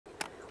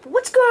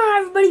What's going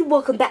on, everybody?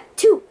 Welcome back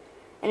to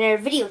another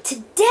video.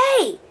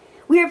 Today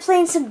we are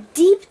playing some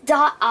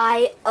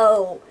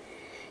Deep.io.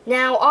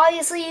 Now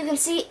obviously you can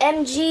see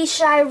MG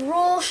Shy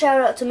Rule,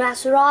 shout out to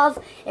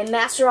MasterOv and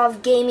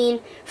MasterOv Gaming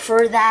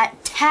for that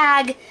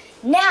tag.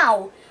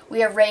 Now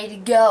we are ready to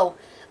go.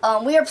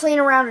 We are playing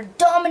around a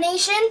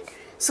domination,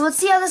 so let's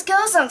see how this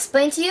goes. I'll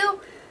explain to you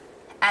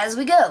as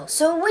we go.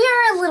 So we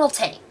are a little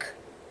tank,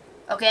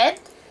 okay?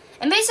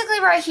 And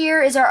basically right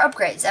here is our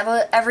upgrades.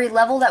 Every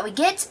level that we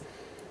get,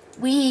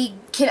 we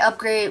can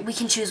upgrade, we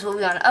can choose what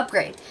we want to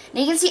upgrade.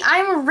 Now you can see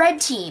I'm a red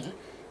team,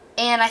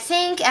 and I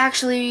think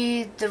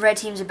actually the red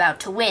team's about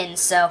to win,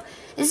 so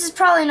this is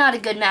probably not a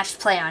good match to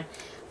play on.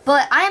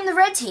 But I am the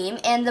red team,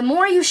 and the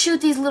more you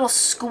shoot these little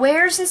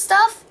squares and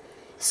stuff,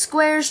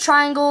 squares,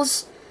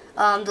 triangles,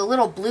 the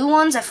little blue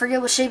ones, I forget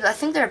what shape, I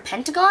think they're a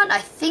pentagon,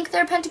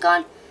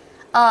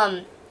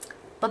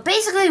 but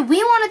basically, we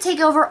want to take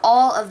over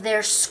all of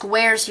their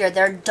squares here.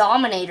 They're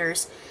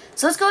dominators.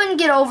 So let's go ahead and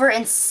get over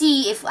and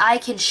see if I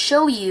can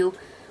show you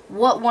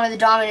what one of the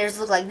dominators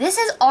look like. This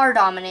is our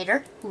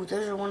dominator. Ooh,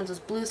 those are one of those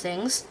blue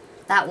things.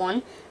 That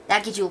one.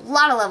 That gets you a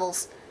lot of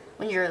levels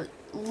when you're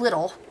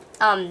little.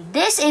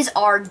 This is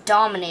our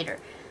dominator.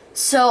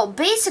 So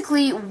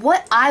basically,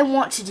 what I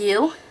want to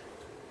do,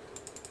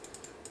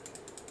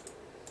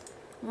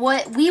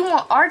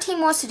 our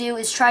team wants to do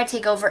is try to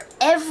take over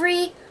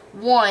every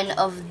one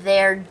of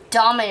their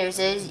dominators.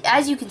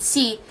 As you can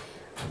see,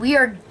 we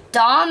are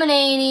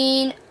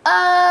dominating.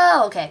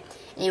 Oh, okay.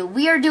 Anyway,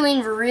 we are doing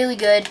really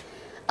good,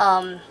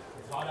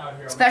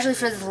 especially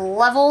for this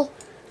level.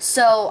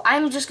 So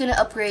I'm just going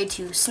to upgrade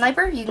to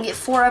Sniper. You can get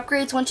 4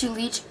 upgrades once you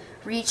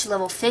reach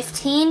level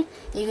 15.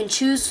 You can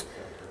choose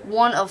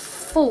one of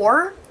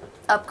 4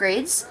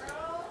 upgrades.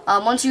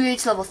 Once you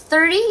reach level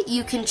 30,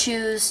 you can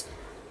choose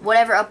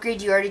whatever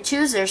upgrade you already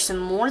choose. There's some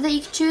more that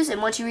you can choose,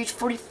 and once you reach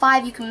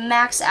 45, you can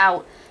max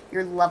out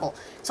your level.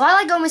 So I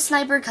like going with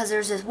Sniper because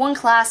there's this one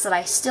class that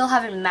I still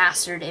haven't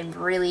mastered and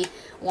really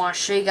want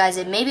to show you guys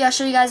it. Maybe I'll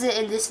show you guys it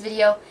in this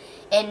video,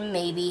 and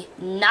maybe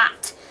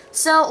not.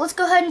 So let's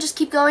go ahead and just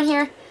keep going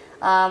here.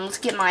 Let's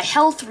get my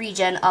health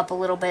regen up a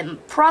little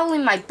bit. Probably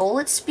my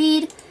bullet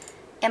speed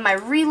and my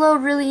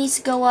reload really needs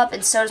to go up,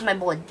 and so does my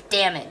bullet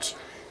damage.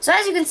 So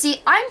as you can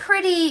see, I'm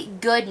pretty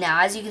good now.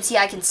 As you can see,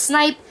 I can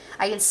snipe.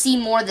 I can see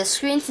more of the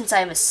screen since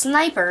I'm a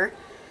sniper,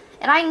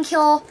 and I can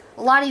kill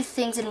a lot of these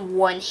things in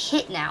one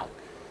hit now.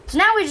 So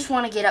now we just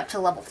want to get up to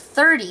level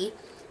 30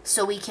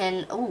 so we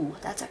can, ooh,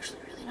 that's actually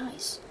really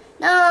nice.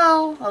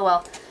 No, oh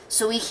well.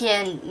 So we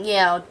can, you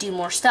know, do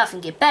more stuff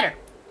and get better.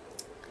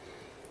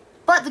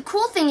 But the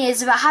cool thing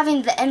is about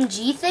having the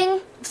MG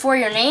thing for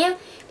your name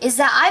is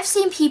that I've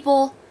seen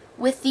people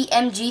with the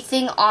MG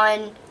thing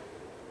on,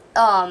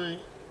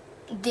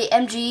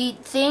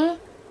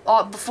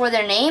 before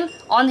their name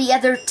on the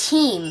other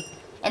team,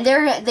 and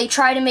they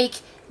try to make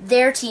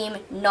their team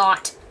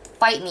not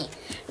fight me.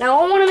 Now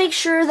I want to make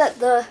sure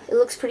that it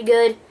looks pretty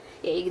good.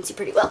 Yeah, you can see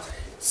pretty well.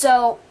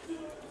 So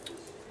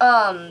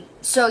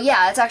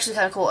yeah, it's actually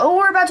kind of cool. Oh,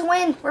 we're about to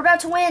win. We're about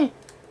to win.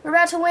 We're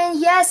about to win.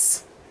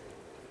 Yes.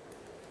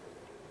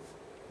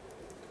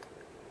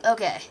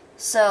 Okay,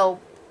 so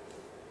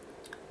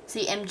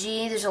see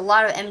MG. There's a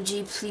lot of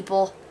MG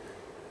people.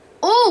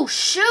 Oh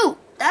shoot!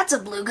 That's a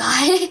blue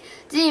guy.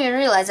 Didn't even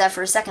realize that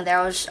for a second there.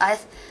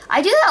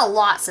 I do that a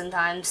lot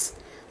sometimes.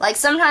 Like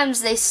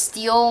sometimes they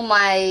steal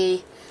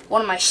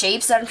one of my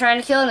shapes that I'm trying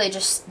to kill, and they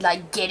just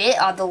like get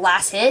it on the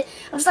last hit.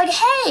 I'm just like,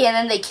 hey, and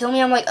then they kill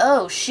me. I'm like,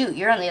 oh shoot,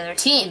 you're on the other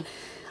team.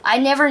 I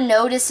never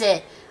notice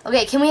it.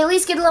 Okay, can we at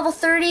least get to level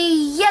 30?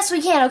 Yes,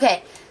 we can.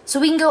 Okay,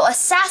 so we can go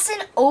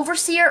Assassin,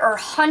 Overseer, or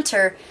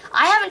Hunter.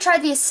 I haven't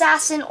tried the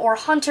Assassin or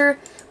Hunter,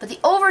 but the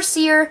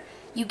Overseer,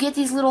 you get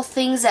these little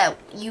things that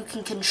you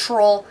can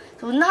control.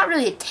 So not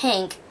really a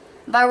tank,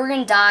 but we're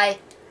going to die.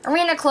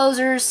 Arena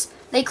closers,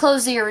 they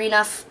close the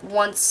arena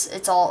once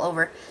it's all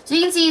over. So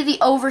you can see the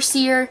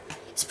Overseer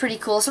is pretty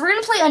cool. So we're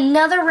going to play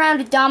another round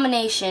of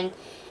domination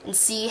and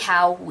see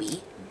how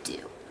we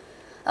do.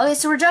 Okay,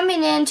 so we're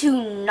jumping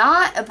into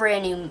not a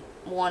brand new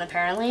one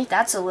apparently.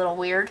 That's a little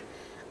weird.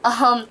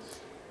 Oh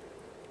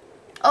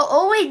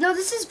wait, no,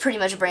 this is pretty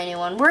much a brand new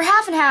one. We're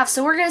half and half,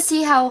 so we're going to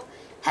see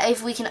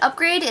if we can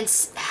upgrade and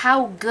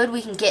how good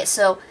we can get.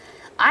 So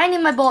I need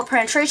my bullet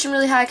penetration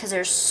really high because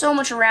there's so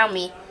much around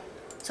me.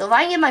 So if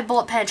I can get my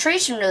bullet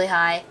penetration really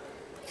high,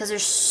 because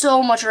there's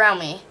so much around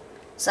me,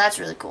 so that's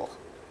really cool.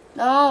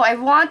 No, I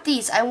want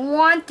these. I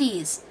want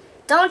these.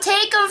 Don't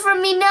take them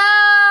from me. No,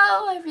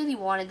 I really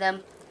wanted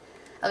them.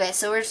 Okay,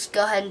 so we're just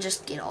go ahead and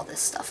just get all this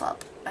stuff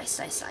up. Nice,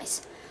 nice,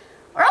 nice.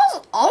 We're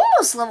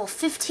almost level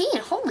 15.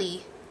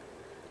 Holy,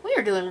 we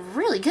are doing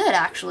really good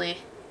actually.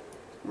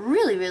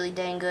 Really, really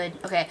dang good.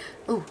 Okay.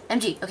 Ooh,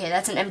 MG. Okay,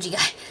 that's an MG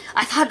guy.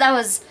 I thought that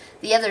was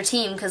the other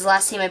team because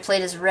last team I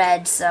played as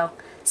red. So,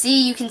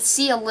 see, you can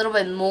see a little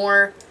bit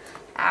more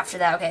after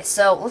that. Okay,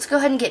 so let's go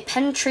ahead and get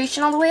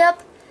penetration all the way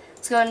up.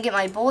 Let's go ahead and get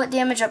my bullet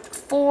damage up to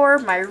 4,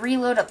 my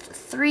reload up to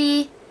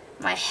 3,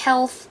 my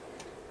health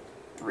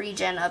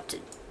regen up to...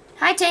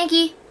 Hi,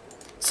 Tanky.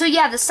 So,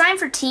 yeah, the sign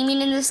for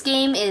teaming in this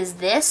game is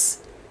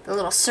this. the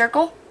little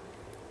circle.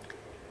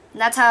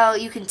 And that's how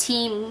you can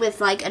team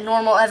with like a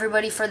normal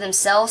everybody for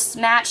themselves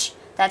match.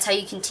 That's how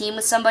you can team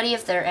with somebody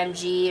if they're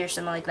MG or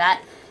something like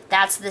that.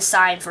 That's the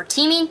sign for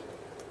teaming.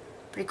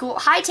 Pretty cool.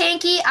 Hi,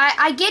 Tanky.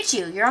 I get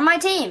you. You're on my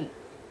team.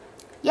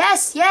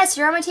 Yes,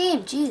 you're on my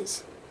team.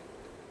 Jeez.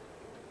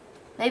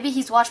 Maybe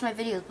he's watched my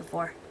videos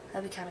before.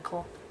 That'd be kind of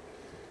cool.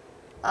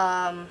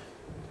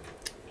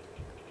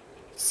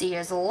 See,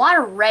 there's a lot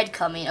of red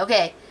coming.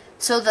 Okay,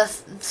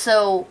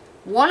 so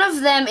one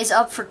of them is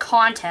up for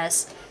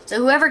contest. So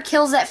whoever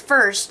kills that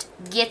first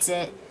gets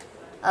it.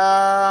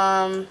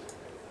 Ow.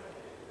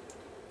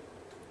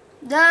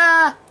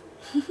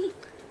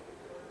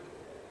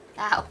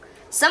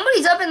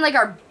 Somebody's up in like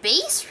our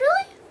base,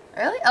 really?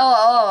 Really?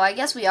 Oh, I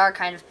guess we are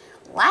kind of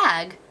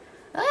lag.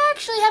 I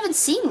actually haven't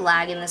seen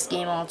lag in this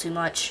game all too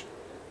much.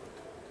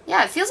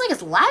 Yeah, it feels like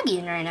it's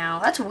lagging right now.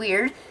 That's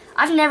weird.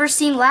 I've never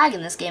seen lag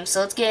in this game,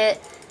 so let's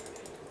get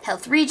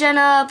health regen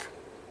up,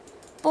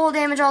 bullet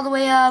damage all the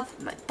way up,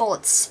 my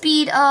bullet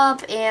speed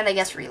up, and I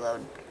guess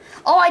reload.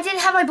 Oh, I didn't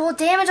have my bullet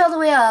damage all the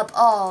way up.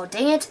 Oh,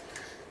 dang it.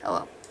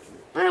 Oh,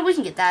 well. We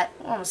can get that.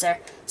 We're almost there.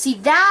 See,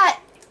 that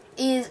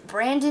is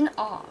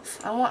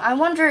MasterOv. I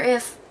wonder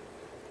if...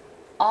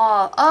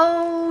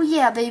 oh,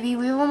 yeah, baby.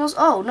 We almost...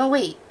 Oh, no,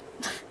 wait.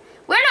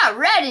 We're not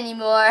red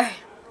anymore.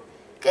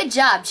 Good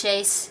job,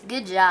 Chase.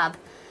 Good job.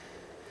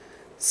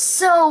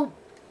 So...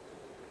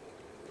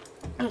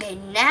 Okay,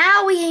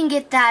 now we can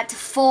get that to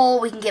full.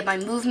 We can get my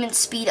movement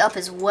speed up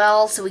as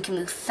well, so we can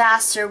move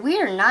faster.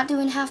 We are not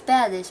doing half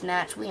bad this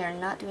match. We are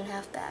not doing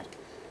half bad.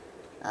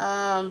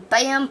 Bam,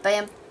 bam,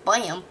 bam,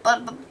 bam,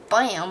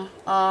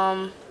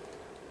 bam.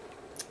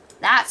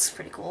 That's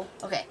pretty cool.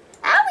 Okay.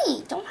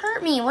 Owie! Don't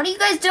hurt me. What are you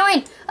guys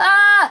doing?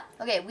 Ah!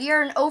 Okay, we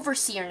are an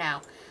overseer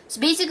now. So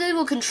basically,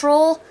 we'll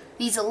control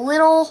these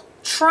little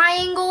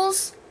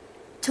triangles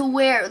to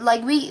where,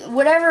 like,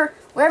 wherever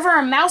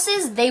our mouse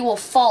is, they will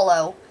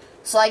follow.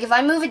 So, like, if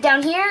I move it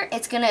down here,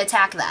 it's going to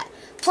attack that.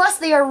 Plus,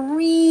 they are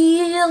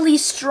really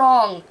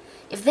strong.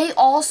 If they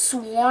all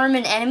swarm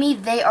an enemy,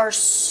 they are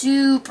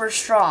super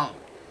strong.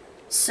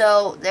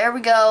 So, there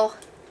we go.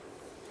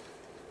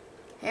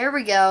 Here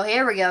we go.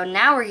 Here we go.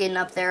 Now we're getting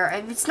up there.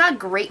 I mean, it's not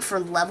great for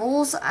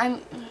levels.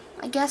 I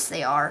guess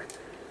they are.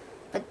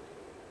 But,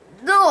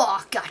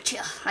 oh,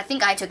 gotcha. I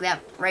think I took that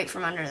right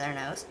from under their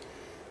nose.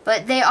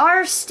 But they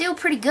are still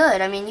pretty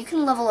good. I mean, you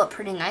can level up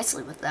pretty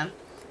nicely with them.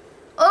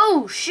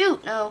 Oh,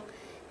 shoot, no.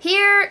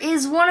 Here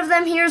is one of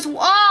them. Here's...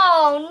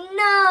 Oh,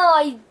 no,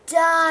 I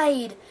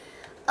died.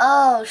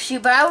 Oh,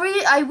 shoot. But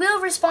I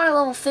will respawn at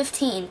level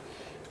 15.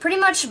 Pretty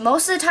much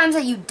most of the times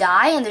that you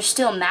die and there's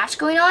still a match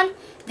going on,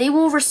 they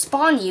will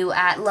respawn you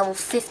at level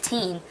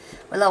 15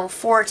 or level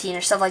 14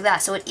 or stuff like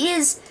that. So it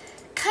is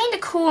kind of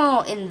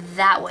cool in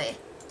that way.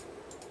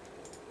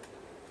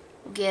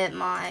 Get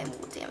my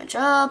damage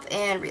up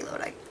and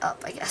reload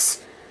up, I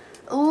guess.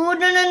 Oh,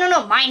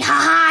 no. Mine.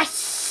 Haha.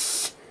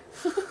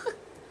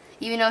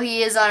 Even though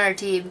he is on our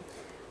team,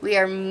 we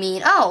are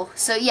mean. Oh,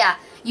 so yeah,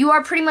 you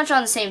are pretty much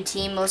on the same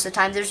team most of the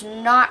time. There's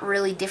not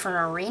really different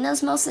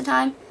arenas most of the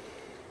time.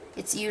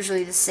 It's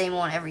usually the same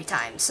one every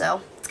time,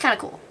 so it's kind of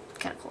cool.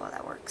 Kind of cool how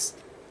that works.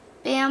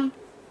 Bam.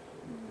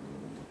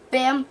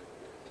 Bam.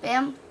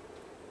 Bam.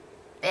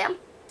 Bam.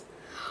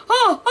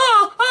 Oh,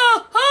 oh,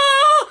 oh,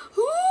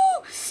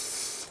 oh.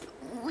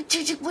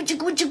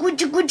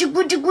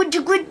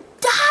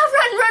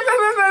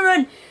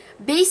 Run.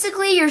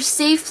 Basically, your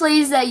safe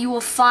place that you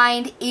will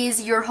find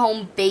is your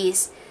home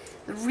base.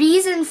 The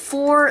reason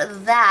for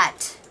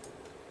that,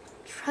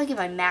 try to get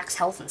my max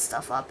health and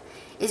stuff up,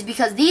 is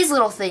because these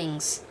little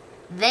things,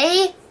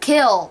 they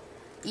kill.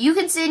 You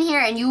can sit in here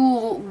and you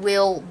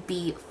will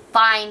be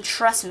fine,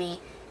 trust me.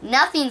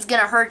 Nothing's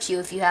gonna hurt you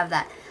if you have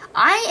that.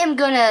 I am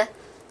gonna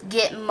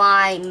get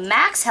my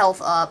max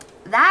health up.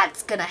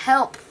 That's gonna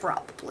help,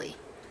 probably.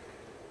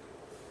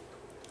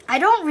 I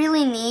don't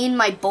really need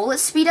my bullet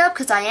speed up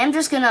because I am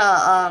just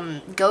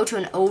gonna go to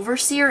an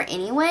overseer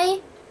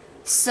anyway.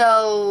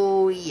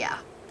 So yeah,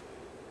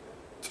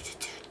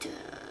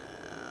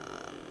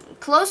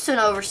 close to an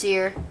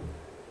overseer.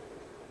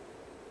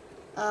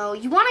 Oh,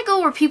 you want to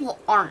go where people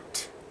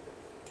aren't.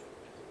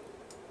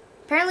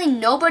 Apparently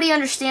nobody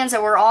understands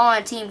that we're all on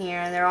a team here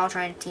and they're all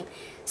trying to team.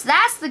 So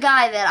that's the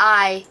guy that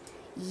I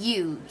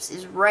use,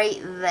 is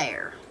right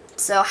there.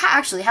 So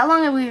actually, how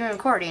long have we been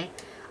recording?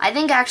 I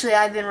think actually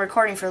I've been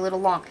recording for a little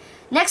long.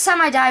 Next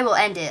time I die, we'll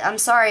end it. I'm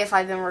sorry if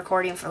I've been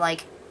recording for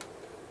like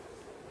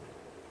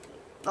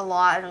a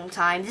lot of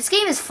time. This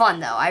game is fun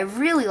though. I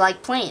really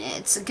like playing it.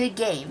 It's a good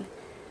game.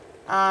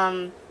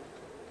 Body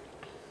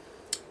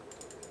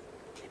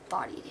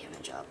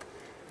damage up.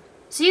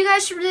 So you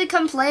guys should really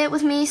come play it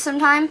with me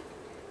sometime.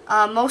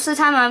 Most of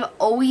the time I'm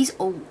always...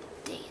 Oh,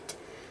 dang it.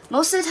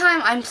 Most of the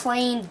time I'm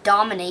playing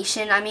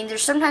domination. I mean,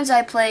 there's sometimes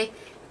I play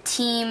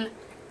team...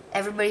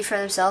 Everybody for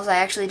themselves. I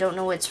actually don't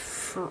know what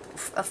it's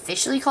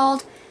officially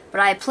called, but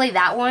I play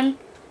that one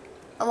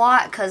a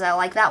lot because I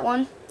like that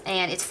one,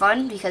 and it's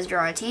fun because you're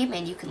on a team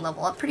and you can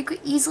level up pretty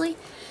easily.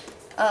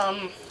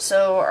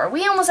 So are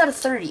we almost at a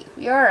 30?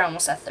 We are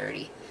almost at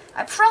 30.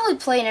 I'd probably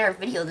play another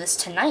video of this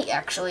tonight,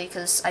 actually,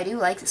 because I do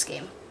like this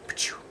game.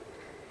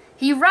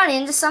 You run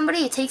into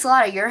somebody, it takes a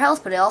lot of your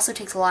health, but it also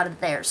takes a lot of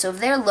theirs. So if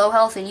they're low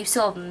health and you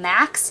still have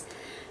max,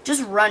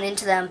 just run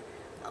into them.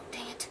 Oh,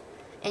 dang it.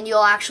 And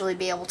you'll actually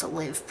be able to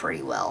live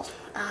pretty well.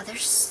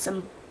 There's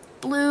some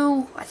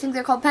blue, I think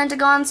they're called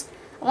pentagons.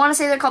 I want to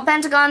say they're called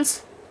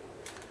pentagons.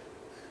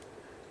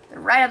 They're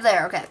right up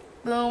there. Okay.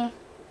 Boom.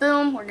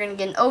 Boom. We're going to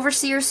get an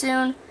overseer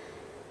soon.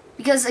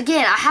 Because,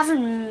 again, I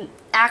haven't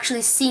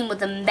actually seen what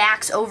the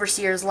max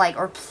overseer is like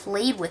or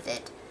played with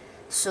it.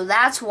 So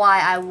that's why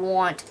I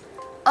want...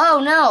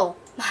 Oh, no.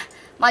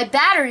 My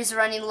battery's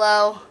running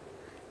low.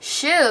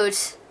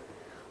 Shoot.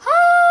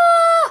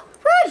 Ah!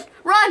 Run!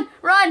 Run!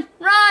 Run!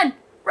 Run!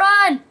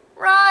 Run!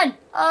 Run!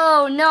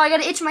 Oh, no. I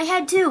got to itch my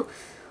head, too.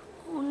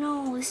 Oh,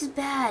 no. This is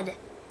bad.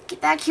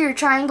 Get back here,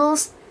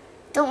 triangles.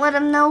 Don't let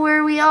them know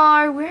where we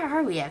are. Where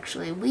are we,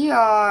 actually? We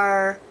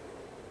are...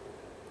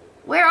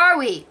 Where are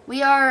we?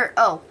 We are...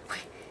 Oh.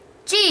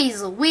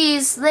 Jeez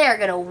Louise. They are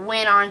going to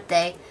win, aren't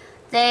they?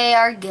 They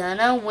are going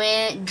to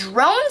win.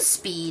 Drone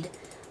speed.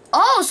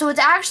 Oh, so it's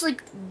actually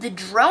the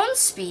drone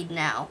speed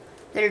now.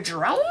 They're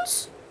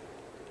drones?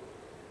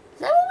 Is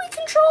that what we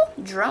control?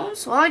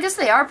 Drones? Well, I guess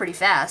they are pretty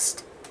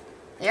fast.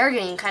 They are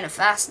getting kind of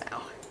fast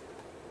now.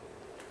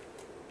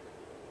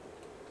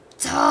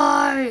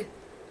 Die!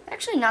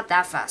 Actually, not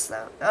that fast,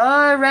 though.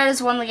 Oh, Red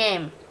has won the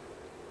game.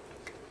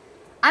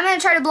 I'm going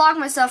to try to block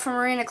myself from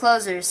arena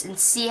closers and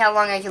see how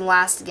long I can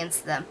last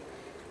against them.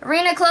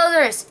 Arena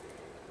closers!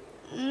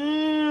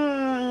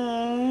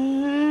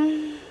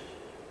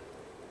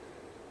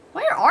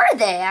 Where are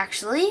they,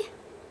 actually?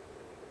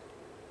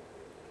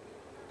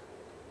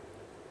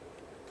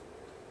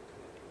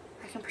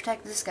 I can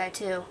protect this guy,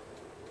 too.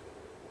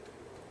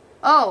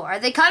 Oh, are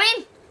they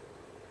coming?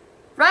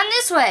 Run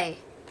this way!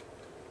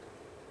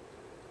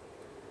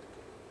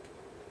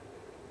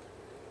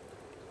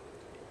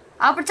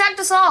 I'll protect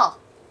us all!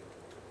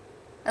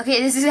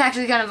 Okay, this is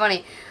actually kind of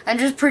funny. I'm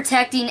just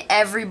protecting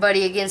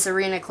everybody against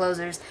arena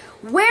closers.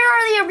 Where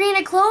are the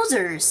arena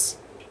closers?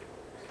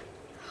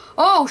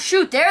 Oh,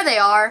 shoot, there they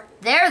are.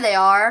 There they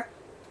are.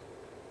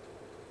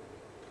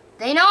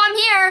 They know I'm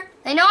here.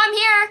 They know I'm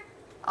here.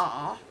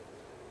 Aw.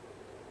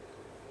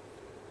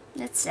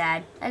 That's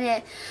sad.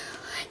 Anyway,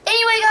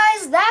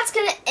 guys, that's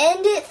going to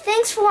end it.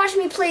 Thanks for watching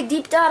me play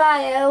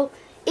Deep.io.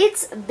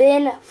 It's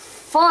been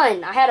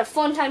fun. I had a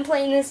fun time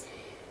playing this.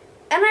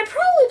 And I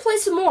probably play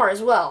some more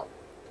as well.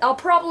 I'll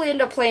probably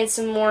end up playing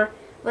some more.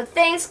 But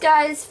thanks,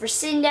 guys, for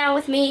sitting down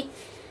with me.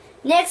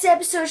 Next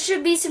episode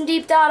should be some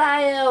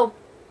Deep.io.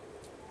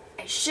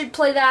 I should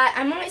play that.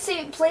 I might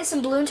say play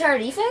some Balloon Tower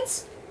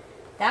Defense.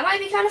 That might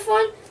be kind of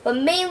fun. But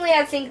mainly,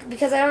 I think,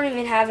 because I don't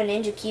even have a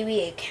Ninja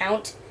Kiwi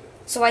account.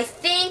 So I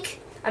think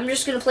I'm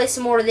just going to play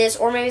some more of this.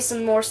 Or maybe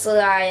some more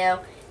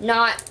Slither.io.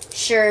 Not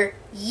sure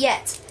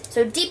yet.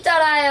 So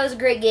Deep.io is a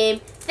great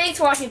game. Thanks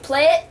for watching me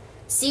play it.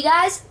 See you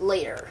guys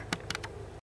later.